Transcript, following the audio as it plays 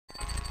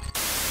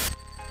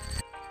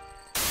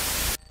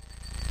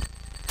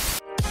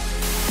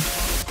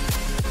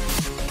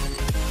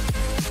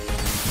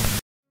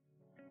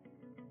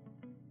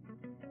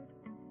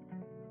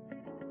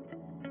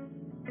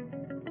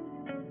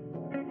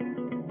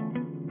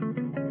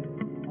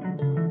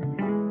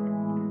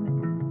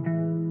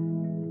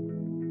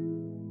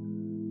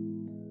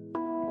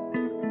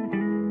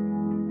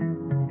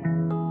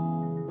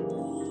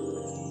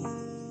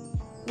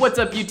What's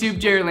up YouTube,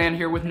 Jerry Land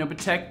here with NOBA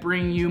Tech,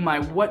 bringing you my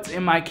What's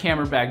in My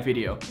Camera Bag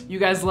video. You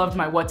guys loved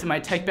my What's in My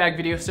Tech Bag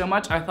video so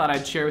much, I thought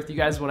I'd share with you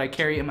guys what I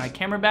carry in my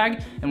camera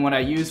bag and what I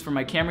use for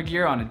my camera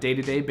gear on a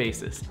day-to-day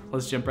basis.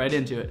 Let's jump right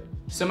into it.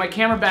 So my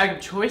camera bag of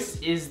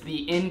choice is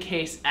the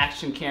in-case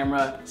action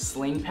camera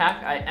sling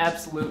pack. I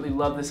absolutely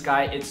love this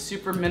guy. It's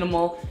super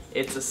minimal.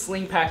 It's a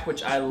sling pack,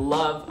 which I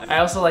love. I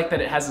also like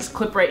that it has this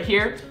clip right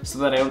here so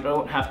that I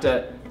don't have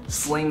to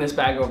sling this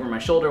bag over my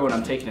shoulder when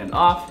I'm taking it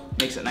off.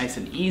 Makes it nice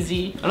and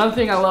easy. Another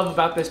thing I love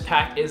about this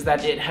pack is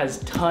that it has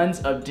tons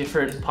of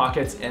different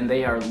pockets and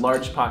they are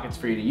large pockets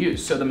for you to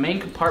use. So the main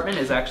compartment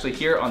is actually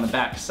here on the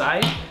back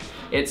side.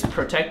 It's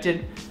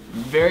protected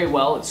very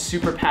well. It's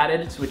super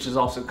padded, which is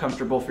also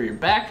comfortable for your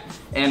back.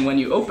 And when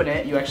you open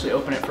it, you actually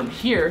open it from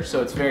here,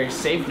 so it's very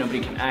safe.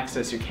 Nobody can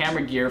access your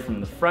camera gear from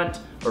the front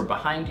or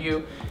behind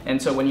you. And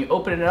so when you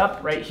open it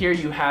up, right here,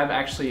 you have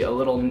actually a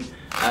little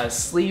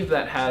sleeve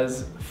that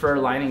has fur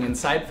lining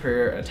inside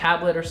for a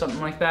tablet or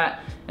something like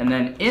that. And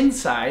then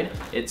inside,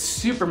 it's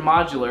super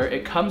modular.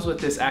 It comes with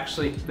this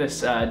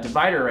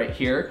divider right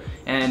here,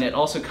 and it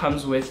also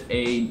comes with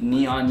a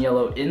neon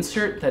yellow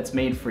insert that's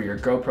made for your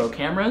GoPro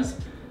cameras.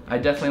 I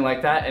definitely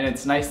like that, and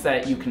it's nice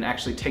that you can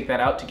actually take that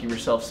out to give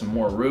yourself some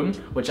more room,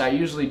 which I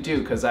usually do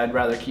because I'd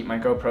rather keep my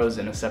GoPros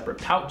in a separate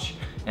pouch,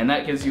 and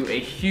that gives you a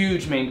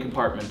huge main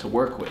compartment to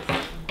work with.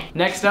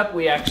 Next up,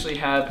 we actually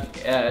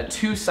have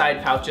two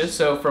side pouches.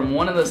 So from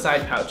one of the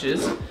side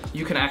pouches,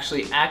 you can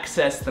actually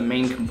access the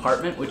main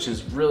compartment, which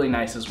is really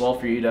nice as well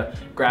for you to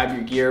grab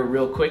your gear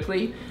real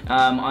quickly.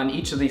 On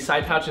each of these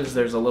side pouches,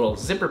 there's a little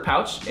zipper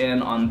pouch,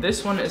 and on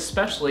this one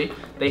especially,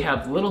 they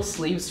have little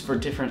sleeves for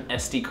different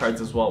SD cards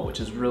as well, which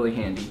is really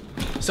handy.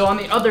 So on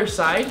the other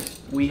side,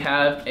 we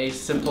have a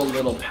simple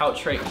little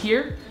pouch right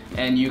here,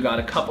 and you got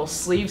a couple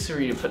sleeves for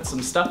you to put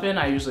some stuff in.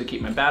 I usually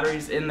keep my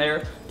batteries in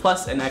there,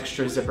 plus an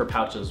extra zipper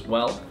pouch as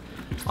well.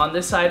 On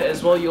this side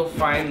as well, you'll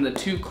find the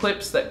two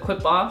clips that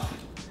clip off,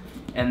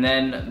 and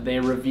then they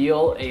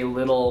reveal a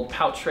little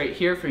pouch right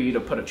here for you to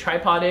put a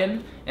tripod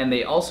in, and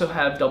they also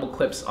have double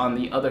clips on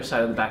the other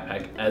side of the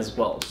backpack as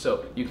well.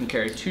 So you can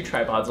carry two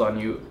tripods on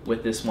you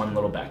with this one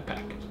little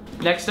backpack.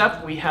 Next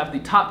up, we have the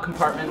top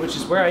compartment, which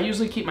is where I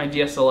usually keep my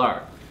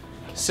DSLR.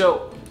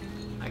 So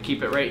I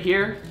keep it right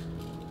here,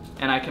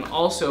 and I can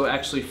also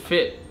actually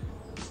fit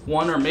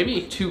one or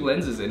maybe two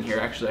lenses in here.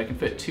 Actually, I can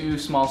fit two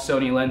small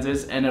Sony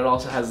lenses, and it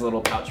also has a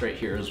little pouch right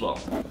here as well.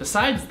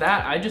 Besides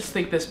that, I just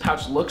think this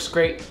pouch looks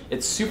great.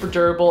 It's super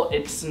durable.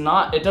 It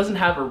doesn't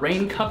have a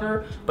rain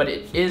cover, but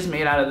it is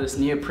made out of this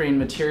neoprene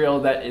material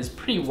that is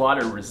pretty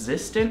water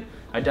resistant.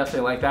 I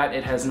definitely like that.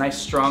 It has nice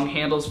strong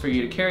handles for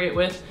you to carry it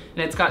with,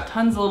 and it's got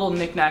tons of little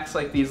knickknacks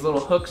like these little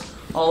hooks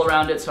all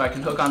around it so I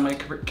can hook on my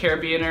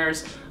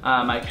carabiners.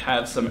 I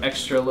have some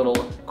extra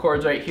little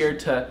cords right here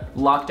to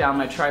lock down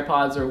my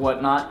tripods or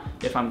whatnot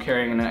if I'm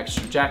carrying an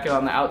extra jacket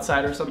on the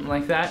outside or something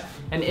like that.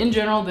 And in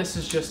general, this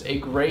is just a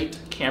great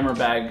camera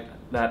bag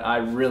that I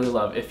really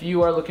love. If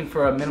you are looking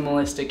for a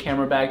minimalistic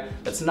camera bag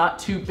that's not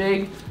too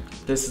big,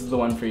 this is the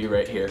one for you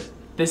right here.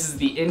 This is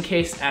the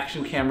in-case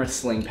action camera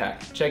sling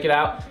pack. Check it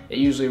out. It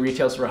usually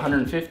retails for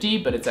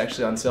 $150, but it's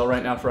actually on sale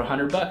right now for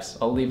 $100.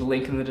 I'll leave a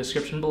link in the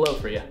description below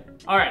for you.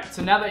 All right,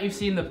 so now that you've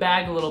seen the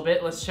bag a little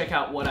bit, let's check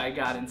out what I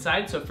got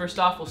inside. So first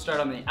off, we'll start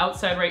on the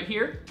outside right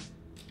here.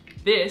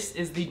 This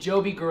is the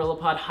Joby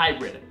GorillaPod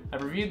Hybrid.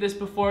 I've reviewed this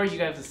before. You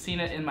guys have seen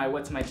it in my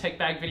What's in My Tech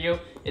Bag video.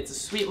 It's a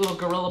sweet little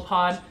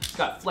GorillaPod. It's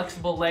got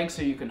flexible legs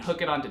so you can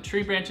hook it onto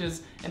tree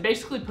branches and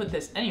basically put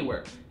this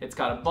anywhere. It's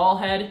got a ball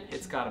head,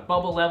 it's got a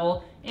bubble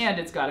level, and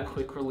it's got a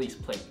quick release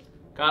plate.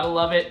 Gotta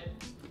love it.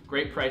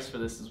 Great price for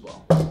this as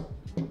well.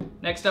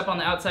 Next up on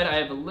the outside, I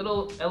have a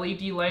little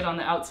LED light on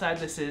the outside.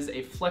 This is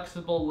a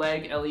flexible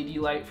leg LED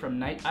light from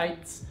Night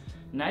Eyes,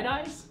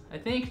 I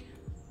think.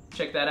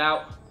 Check that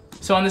out.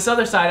 So on this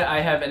other side, I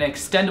have an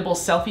extendable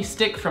selfie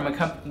stick from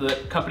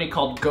the company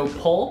called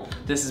GoPole.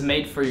 This is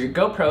made for your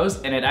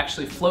GoPros, and it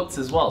actually floats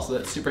as well, so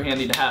that's super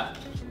handy to have.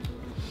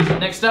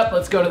 Next up,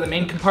 let's go to the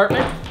main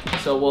compartment.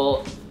 So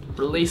we'll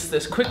release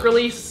this quick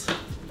release,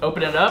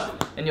 open it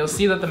up, and you'll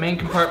see that the main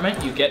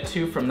compartment you get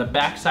to from the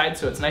back side,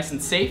 so it's nice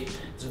and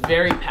safe. It's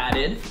very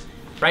padded.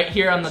 Right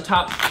here on the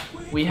top,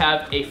 we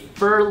have a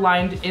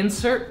fur-lined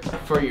insert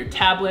for your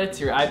tablets,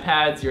 your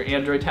iPads, your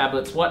Android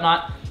tablets,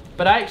 whatnot.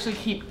 But I actually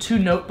keep two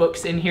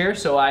notebooks in here,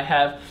 so I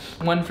have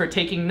one for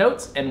taking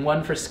notes and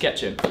one for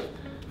sketching.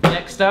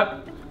 Next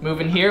up,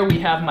 moving here, we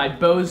have my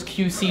Bose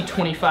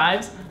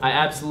QC25s. I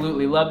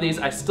absolutely love these.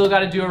 I still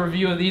gotta do a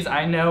review of these.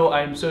 I know,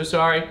 I'm so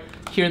sorry.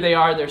 Here they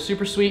are, they're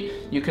super sweet.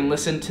 You can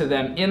listen to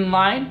them in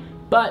line,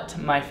 but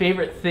my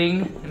favorite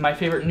thing, my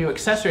favorite new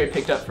accessory I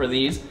picked up for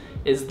these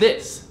is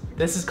this.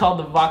 This is called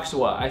the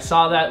Voxua. I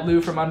saw that Lou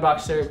from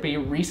Unbox Therapy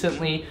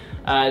recently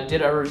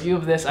did a review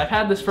of this. I've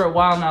had this for a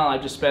while now.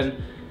 I've just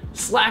been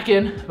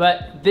slacking,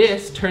 but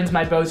this turns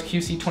my Bose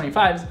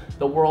QC25s,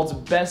 the world's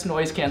best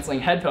noise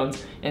canceling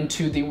headphones,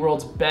 into the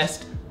world's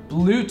best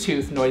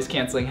Bluetooth noise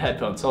canceling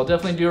headphones. So I'll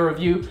definitely do a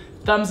review.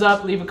 Thumbs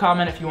up, leave a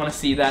comment if you want to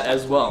see that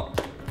as well.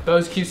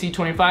 Bose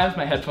QC25s,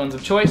 my headphones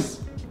of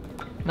choice.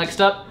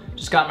 Next up,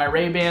 Just got my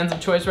Ray-Bans of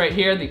choice right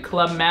here, the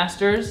Club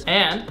Masters.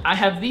 And I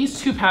have these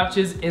two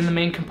pouches in the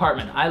main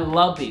compartment. I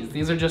love these.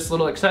 These are just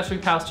little accessory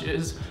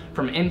pouches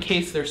from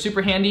Incase. They're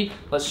super handy.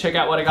 Let's check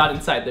out what I got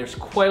inside. There's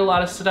quite a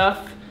lot of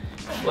stuff.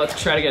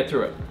 Let's try to get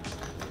through it.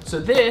 So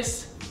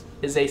this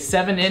is a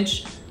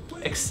 7-inch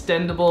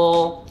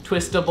extendable,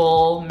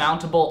 twistable,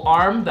 mountable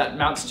arm that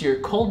mounts to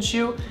your cold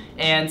shoe.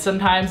 And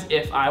sometimes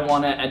if I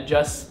want to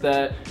adjust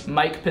the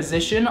mic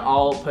position,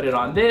 I'll put it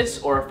on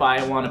this, or if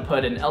I want to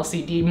put an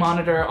LCD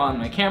monitor on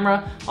my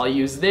camera, I'll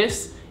use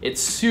this.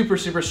 It's super,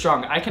 super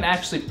strong. I can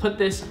actually put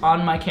this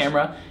on my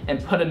camera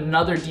and put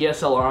another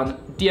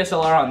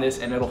DSLR on this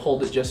and it'll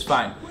hold it just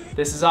fine.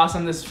 This is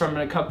awesome. This is from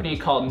a company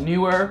called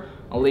Newer.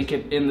 I'll link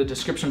it in the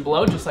description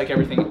below, just like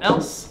everything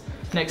else.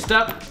 Next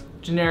up,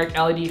 generic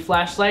LED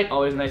flashlight,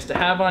 always nice to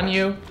have on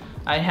you.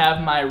 I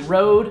have my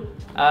Rode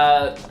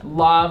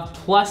Lav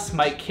Plus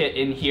mic kit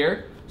in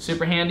here.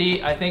 Super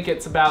handy. I think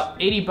it's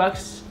about 80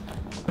 bucks.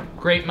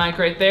 Great mic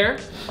right there.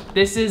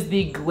 This is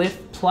the Glyph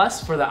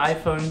Plus for the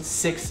iPhone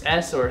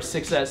 6S or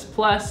 6S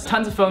Plus.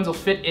 Tons of phones will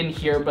fit in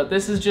here, but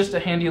this is just a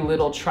handy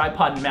little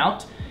tripod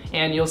mount.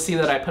 And you'll see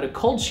that I put a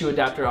cold shoe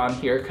adapter on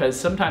here because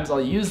sometimes I'll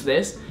use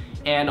this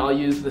and I'll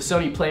use the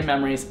Sony Play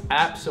Memories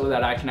app so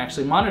that I can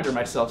actually monitor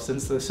myself,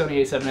 since the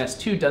Sony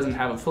a7S II doesn't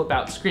have a flip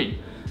out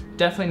screen.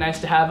 Definitely nice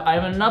to have. I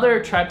have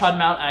another tripod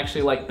mount I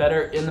actually like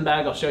better in the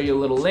bag. I'll show you a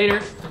little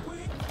later.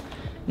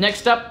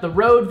 Next up, the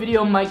Rode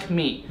VideoMic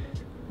Me.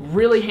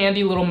 Really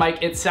handy little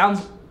mic. It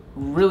sounds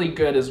really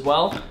good as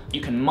well.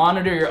 You can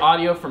monitor your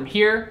audio from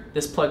here.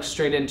 This plugs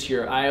straight into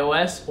your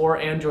iOS or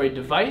Android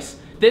device.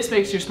 This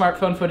makes your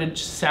smartphone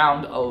footage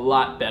sound a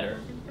lot better.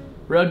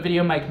 Rode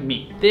VideoMic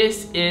Me.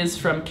 This is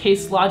from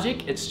Case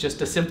Logic. It's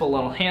just a simple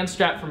little hand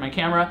strap for my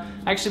camera.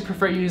 I actually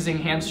prefer using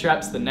hand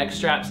straps than neck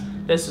straps.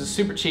 This is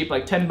super cheap,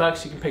 like 10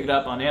 bucks. You can pick it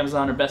up on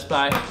Amazon or Best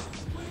Buy.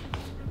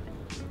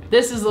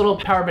 This is a little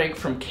power bank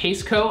from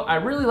Caseco. I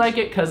really like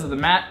it because of the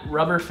matte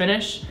rubber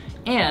finish,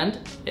 and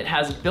it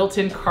has a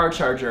built-in car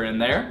charger in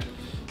there.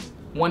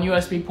 One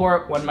USB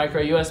port, one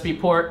micro USB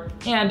port,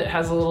 and it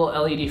has a little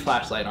LED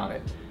flashlight on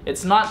it.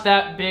 It's not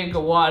that big a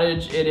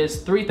wattage. It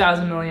is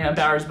 3,000 milliamp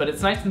hours, but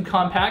it's nice and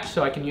compact,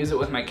 so I can use it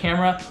with my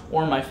camera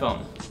or my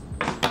phone.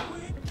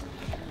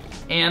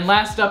 And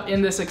last up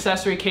in this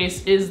accessory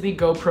case is the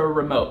GoPro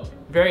remote.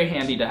 Very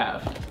handy to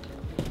have.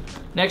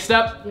 Next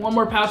up, one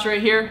more pouch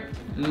right here.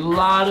 A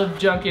lot of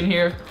junk in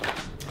here,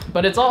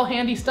 but it's all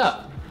handy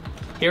stuff.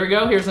 Here we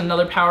go, here's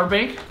another power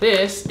bank.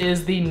 This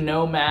is the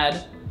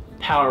Nomad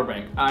power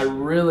bank. I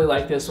really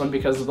like this one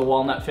because of the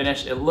walnut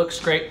finish. It looks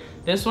great.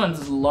 This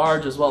one's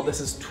large as well. This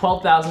is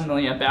 12,000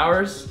 milliamp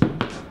hours.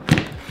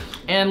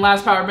 And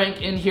last power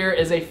bank in here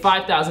is a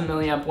 5,000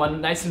 milliamp one,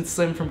 nice and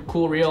slim from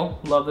Cool Reel.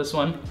 Love this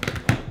one.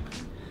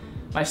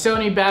 My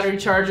Sony battery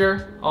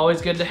charger,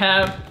 always good to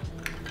have.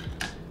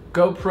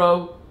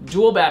 GoPro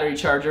dual battery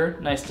charger,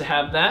 nice to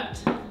have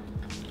that.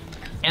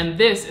 And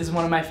this is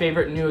one of my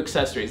favorite new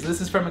accessories.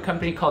 This is from a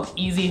company called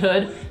Easy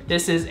Hood.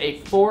 This is a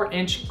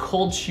 4-inch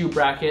cold shoe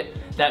bracket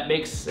that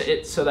makes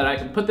it so that I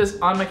can put this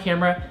on my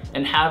camera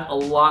and have a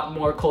lot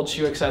more cold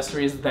shoe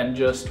accessories than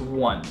just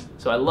one.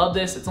 So I love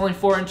this. It's only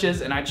 4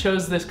 inches, and I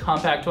chose this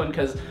compact one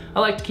because I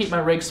like to keep my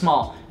rig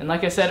small. And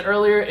like I said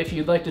earlier, if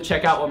you'd like to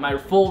check out what my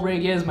full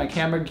rig is, my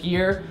camera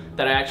gear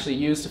that I actually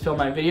use to film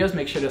my videos,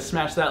 make sure to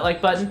smash that like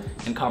button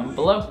and comment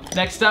below.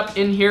 Next up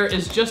in here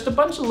is just a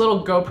bunch of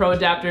little GoPro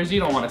adapters.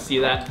 You don't want to see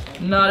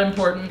that. Not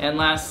important. And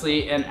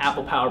lastly, an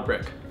Apple Power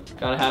brick.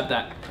 Gotta have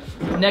that.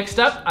 Next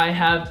up, I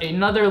have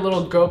another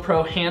little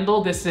GoPro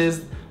handle. This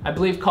is, I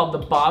believe, called the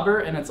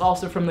Bobber, and it's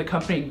also from the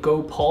company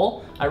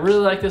GoPull. I really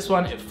like this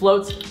one. It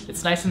floats,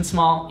 it's nice and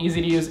small,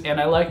 easy to use, and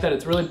I like that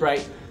it's really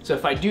bright. So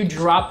if I do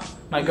drop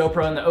my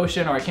GoPro in the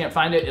ocean or I can't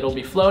find it, it'll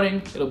be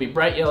floating, it'll be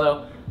bright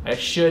yellow. I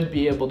should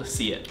be able to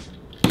see it.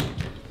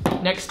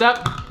 Next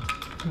up,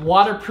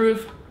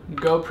 waterproof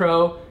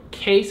GoPro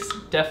case,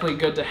 definitely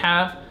good to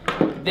have.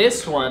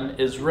 This one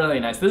is really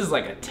nice. This is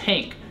like a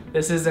tank.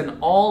 This is an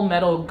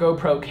all-metal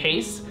GoPro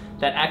case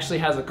that actually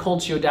has a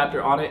cold shoe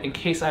adapter on it in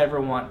case I ever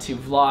want to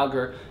vlog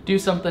or do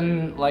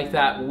something like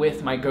that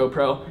with my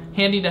GoPro.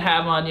 Handy to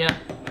have on you.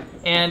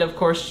 And of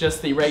course,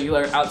 just the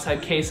regular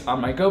outside case on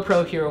my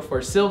GoPro Hero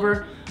 4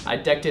 Silver. I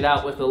decked it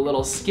out with a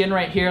little skin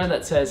right here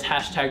that says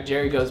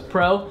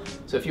 #JerryGoesPro.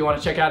 So if you want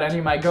to check out any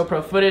of my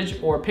GoPro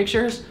footage or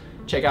pictures,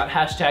 check out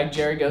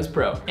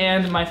 #JerryGoesPro.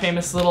 And my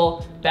famous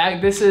little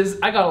bag.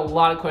 I got a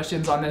lot of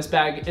questions on this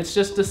bag. It's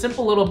just a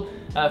simple little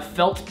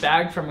felt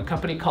bag from a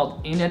company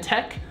called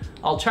Inatech.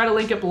 I'll try to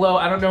link it below.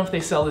 I don't know if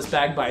they sell this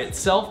bag by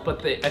itself,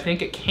 but I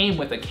think it came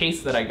with a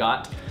case that I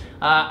got.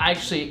 I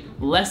actually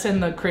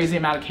lessened the crazy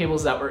amount of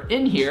cables that were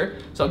in here.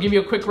 So I'll give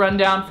you a quick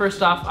rundown.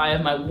 First off, I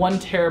have my 1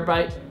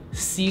 terabyte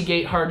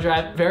Seagate hard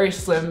drive, very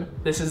slim.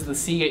 This is the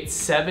Seagate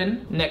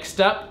 7. Next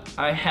up,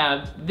 I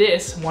have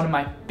this, one of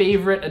my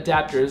favorite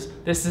adapters.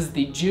 This is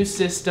the Juice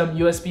System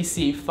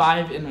USB-C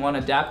 5-in-1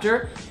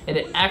 adapter, and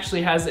it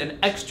actually has an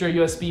extra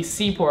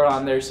USB-C port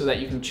on there so that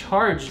you can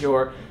charge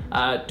your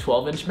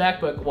 12-inch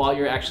MacBook while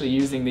you're actually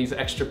using these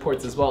extra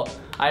ports as well.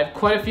 I have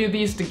quite a few of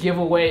these to give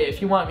away.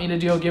 If you want me to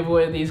do a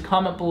giveaway of these,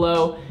 comment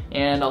below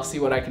and I'll see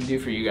what I can do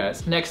for you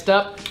guys. Next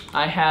up,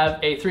 I have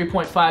a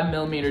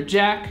 3.5mm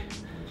jack.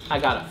 I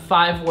got a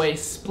 5-way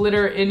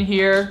splitter in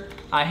here.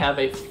 I have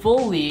a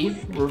fully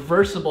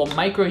reversible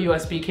micro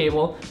USB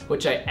cable,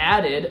 which I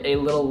added a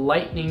little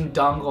lightning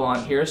dongle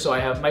on here. So I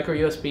have micro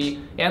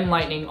USB and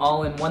lightning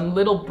all in one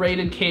little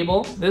braided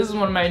cable. This is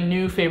one of my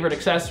new favorite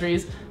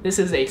accessories. This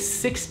is a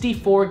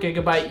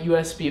 64GB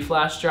USB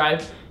flash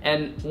drive,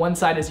 and one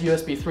side is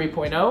USB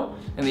 3.0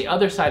 and the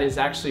other side is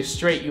actually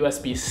straight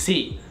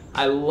USB-C.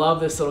 I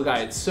love this little guy.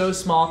 It's so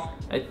small.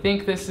 I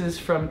think this is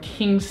from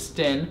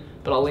Kingston,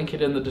 but I'll link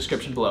it in the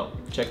description below.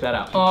 Check that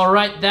out. All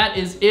right, that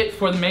is it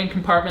for the main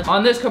compartment.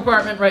 On this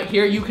compartment right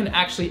here, you can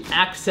actually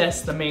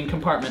access the main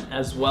compartment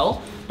as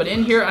well. But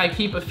in here, I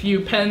keep a few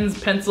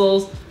pens,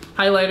 pencils,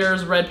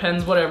 highlighters, red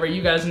pens, whatever.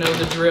 You guys know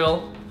the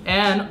drill.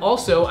 And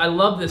also, I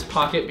love this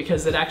pocket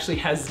because it actually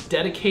has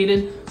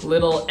dedicated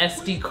little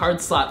SD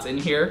card slots in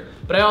here.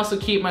 But I also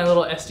keep my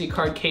little SD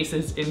card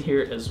cases in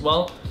here as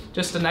well.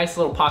 Just a nice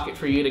little pocket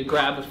for you to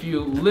grab a few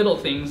little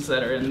things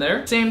that are in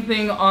there. Same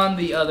thing on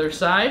the other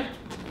side.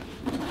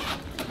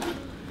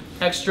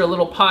 Extra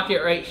little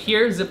pocket right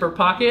here, zipper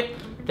pocket.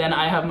 Then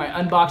I have my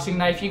unboxing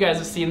knife. You guys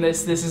have seen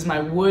this. This is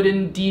my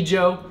wooden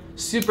Weirddough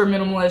super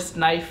minimalist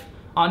knife.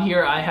 On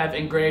here I have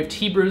engraved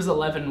Hebrews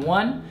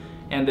 11:1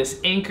 and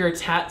this anchor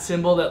tat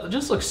symbol that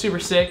just looks super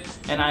sick.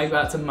 And I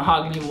got some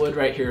mahogany wood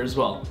right here as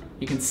well.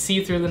 You can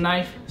see through the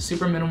knife,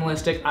 super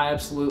minimalistic. I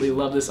absolutely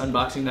love this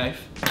unboxing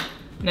knife.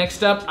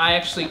 Next up, I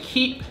actually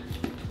keep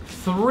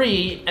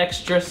 3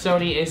 extra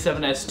Sony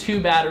a7S II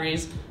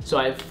batteries. So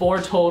I have 4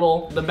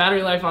 total. The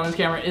battery life on this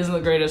camera isn't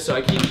the greatest, so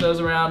I keep those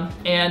around.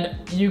 And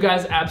you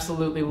guys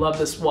absolutely love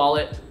this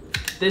wallet.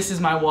 This is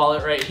my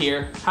wallet right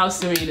here. How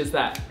sweet is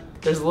that?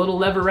 There's a little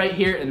lever right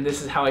here, and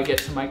this is how I get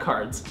to my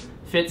cards.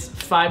 Fits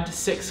 5 to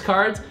 6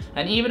 cards,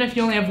 and even if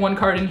you only have 1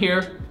 card in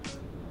here,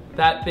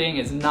 that thing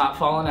is not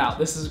falling out.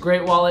 This is a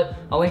great wallet.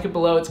 I'll link it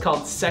below. It's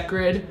called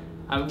Secrid.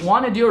 I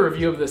want to do a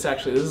review of this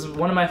actually. This is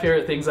one of my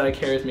favorite things that I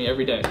carry with me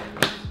every day.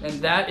 And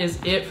that is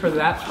it for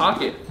that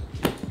pocket.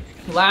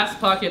 Last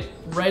pocket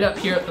right up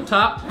here at the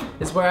top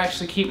is where I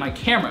actually keep my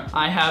camera.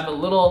 I have a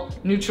little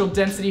neutral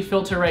density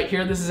filter right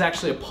here. This is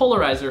actually a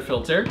polarizer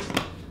filter.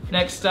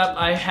 Next up,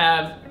 I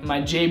have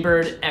my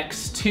Jaybird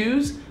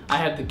X2s. I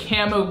have the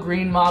camo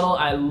green model.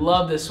 I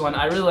love this one.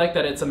 I really like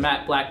that it's a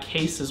matte black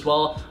case as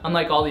well,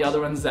 unlike all the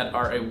other ones that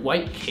are a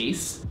white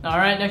case. All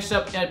right, next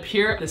up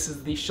here, this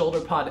is the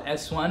ShoulderPod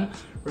S1.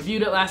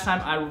 Reviewed it last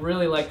time. I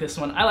really like this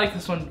one. I like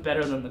this one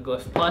better than the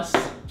Glyph Plus.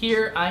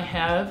 Here I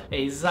have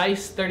a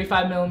Zeiss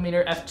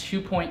 35mm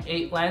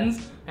f2.8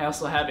 lens. I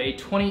also have a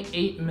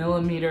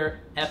 28mm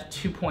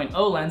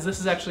f2.0 lens.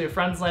 This is actually a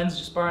friend's lens,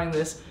 just borrowing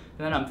this,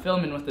 and then I'm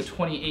filming with the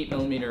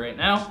 28mm right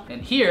now.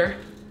 And here,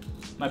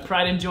 my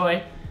pride and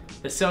joy,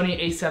 the Sony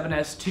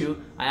a7S II.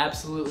 I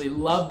absolutely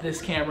love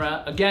this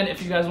camera. Again,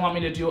 if you guys want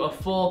me to do a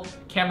full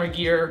camera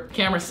gear,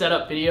 camera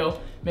setup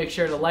video, make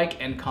sure to like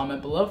and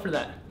comment below for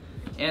that.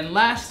 And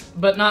last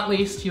but not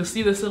least, you'll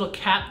see this little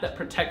cap that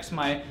protects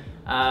my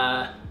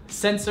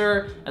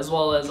sensor as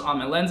well as on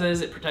my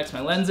lenses. It protects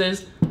my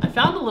lenses. I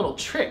found a little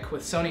trick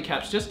with Sony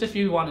caps, just if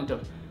you wanted to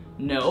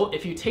know.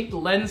 If you take the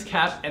lens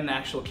cap and the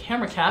actual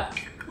camera cap,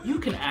 you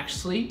can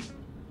actually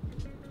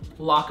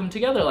lock them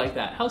together like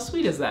that. How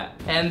sweet is that?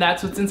 And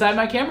that's what's inside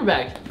my camera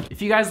bag.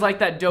 If you guys like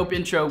that dope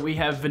intro, we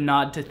have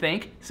Vinod to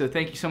thank. So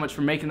thank you so much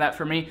for making that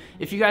for me.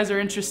 If you guys are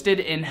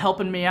interested in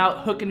helping me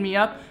out, hooking me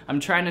up,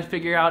 I'm trying to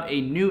figure out a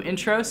new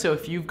intro. So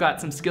if you've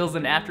got some skills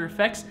in After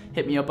Effects,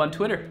 hit me up on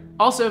Twitter.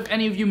 Also, if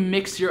any of you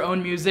mix your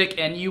own music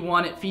and you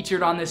want it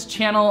featured on this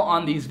channel,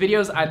 on these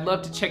videos, I'd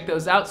love to check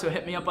those out, so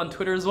hit me up on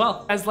Twitter as well.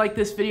 If you guys like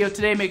this video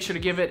today, make sure to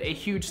give it a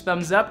huge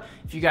thumbs up.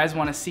 If you guys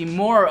want to see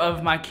more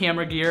of my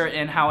camera gear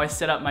and how I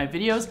set up my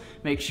videos,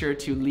 make sure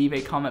to leave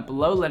a comment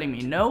below letting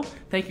me know.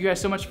 Thank you guys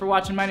so much for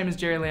watching. My name is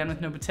Jerry Land with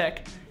NOBA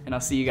Tech, and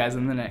I'll see you guys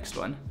in the next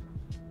one.